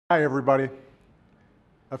Hi, everybody.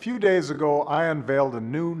 A few days ago, I unveiled a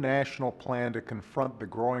new national plan to confront the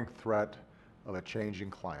growing threat of a changing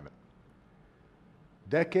climate.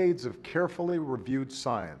 Decades of carefully reviewed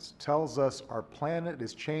science tells us our planet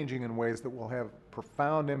is changing in ways that will have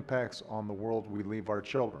profound impacts on the world we leave our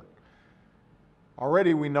children.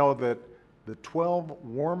 Already we know that the 12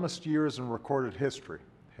 warmest years in recorded history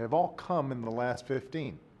have all come in the last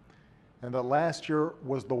 15, and that last year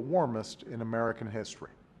was the warmest in American history.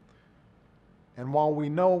 And while we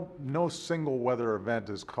know no single weather event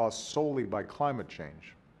is caused solely by climate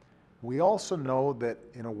change, we also know that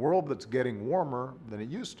in a world that's getting warmer than it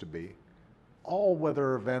used to be, all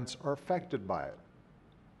weather events are affected by it.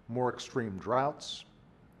 More extreme droughts,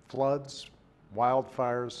 floods,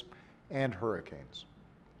 wildfires, and hurricanes.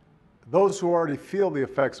 Those who already feel the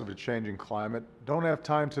effects of a changing climate don't have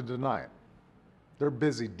time to deny it. They're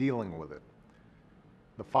busy dealing with it.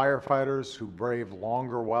 The firefighters who brave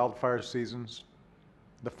longer wildfire seasons,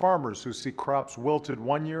 the farmers who see crops wilted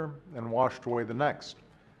one year and washed away the next,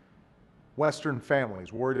 Western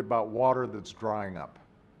families worried about water that's drying up.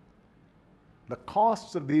 The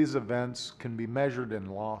costs of these events can be measured in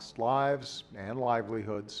lost lives and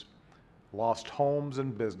livelihoods, lost homes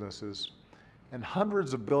and businesses, and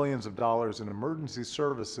hundreds of billions of dollars in emergency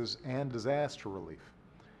services and disaster relief.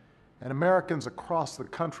 And Americans across the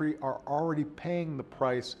country are already paying the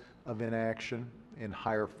price of inaction in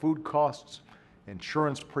higher food costs,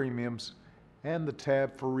 insurance premiums, and the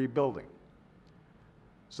tab for rebuilding.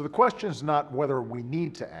 So the question is not whether we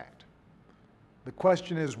need to act. The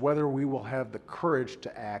question is whether we will have the courage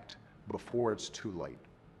to act before it's too late.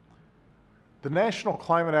 The National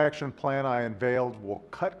Climate Action Plan I unveiled will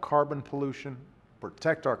cut carbon pollution,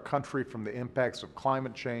 protect our country from the impacts of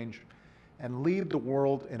climate change, and lead the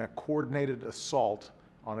world in a coordinated assault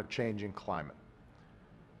on a changing climate.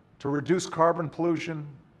 To reduce carbon pollution,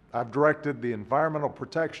 I've directed the Environmental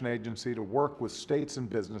Protection Agency to work with states and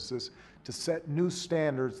businesses to set new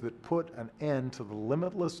standards that put an end to the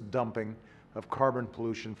limitless dumping of carbon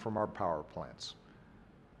pollution from our power plants.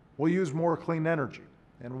 We'll use more clean energy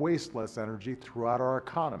and waste less energy throughout our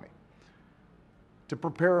economy. To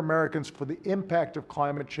prepare Americans for the impact of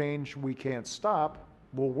climate change we can't stop,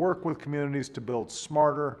 we'll work with communities to build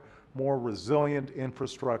smarter, more resilient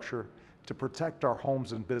infrastructure to protect our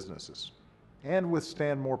homes and businesses and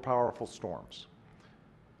withstand more powerful storms.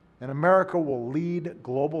 And America will lead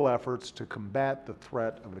global efforts to combat the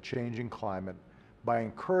threat of a changing climate by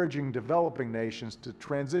encouraging developing nations to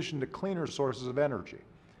transition to cleaner sources of energy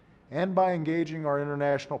and by engaging our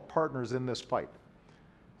international partners in this fight.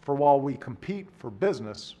 For while we compete for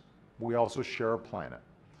business, we also share a planet,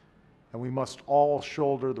 and we must all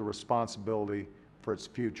shoulder the responsibility for its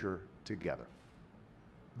future together.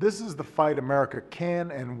 This is the fight America can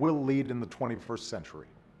and will lead in the 21st century,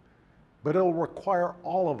 but it'll require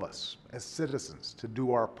all of us as citizens to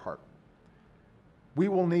do our part. We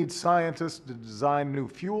will need scientists to design new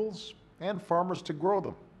fuels and farmers to grow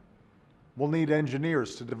them. We'll need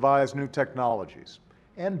engineers to devise new technologies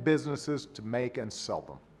and businesses to make and sell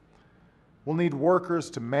them. We'll need workers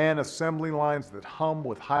to man assembly lines that hum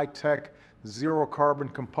with high-tech, zero-carbon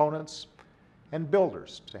components, and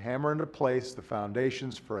builders to hammer into place the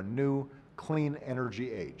foundations for a new, clean energy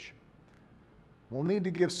age. We'll need to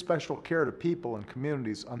give special care to people and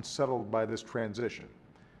communities unsettled by this transition.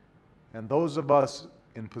 And those of us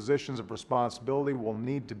in positions of responsibility will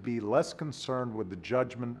need to be less concerned with the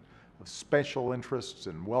judgment of special interests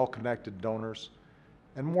and well-connected donors,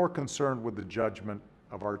 and more concerned with the judgment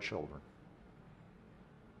of our children.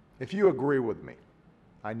 If you agree with me,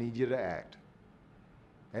 I need you to act.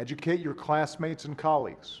 Educate your classmates and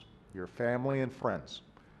colleagues, your family and friends.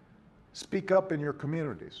 Speak up in your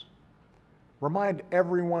communities. Remind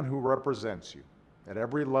everyone who represents you at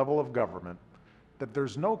every level of government that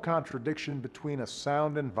there's no contradiction between a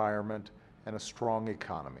sound environment and a strong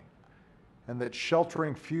economy, and that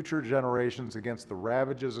sheltering future generations against the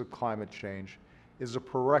ravages of climate change is a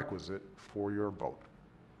prerequisite for your vote.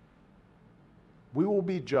 We will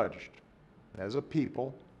be judged as a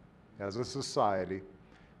people, as a society,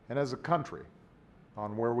 and as a country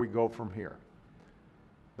on where we go from here.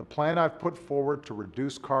 The plan I've put forward to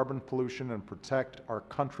reduce carbon pollution and protect our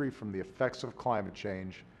country from the effects of climate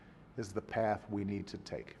change is the path we need to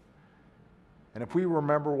take. And if we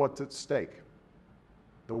remember what's at stake,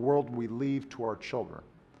 the world we leave to our children,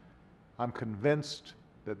 I'm convinced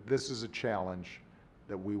that this is a challenge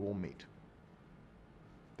that we will meet.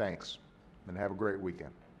 Thanks, and have a great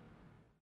weekend.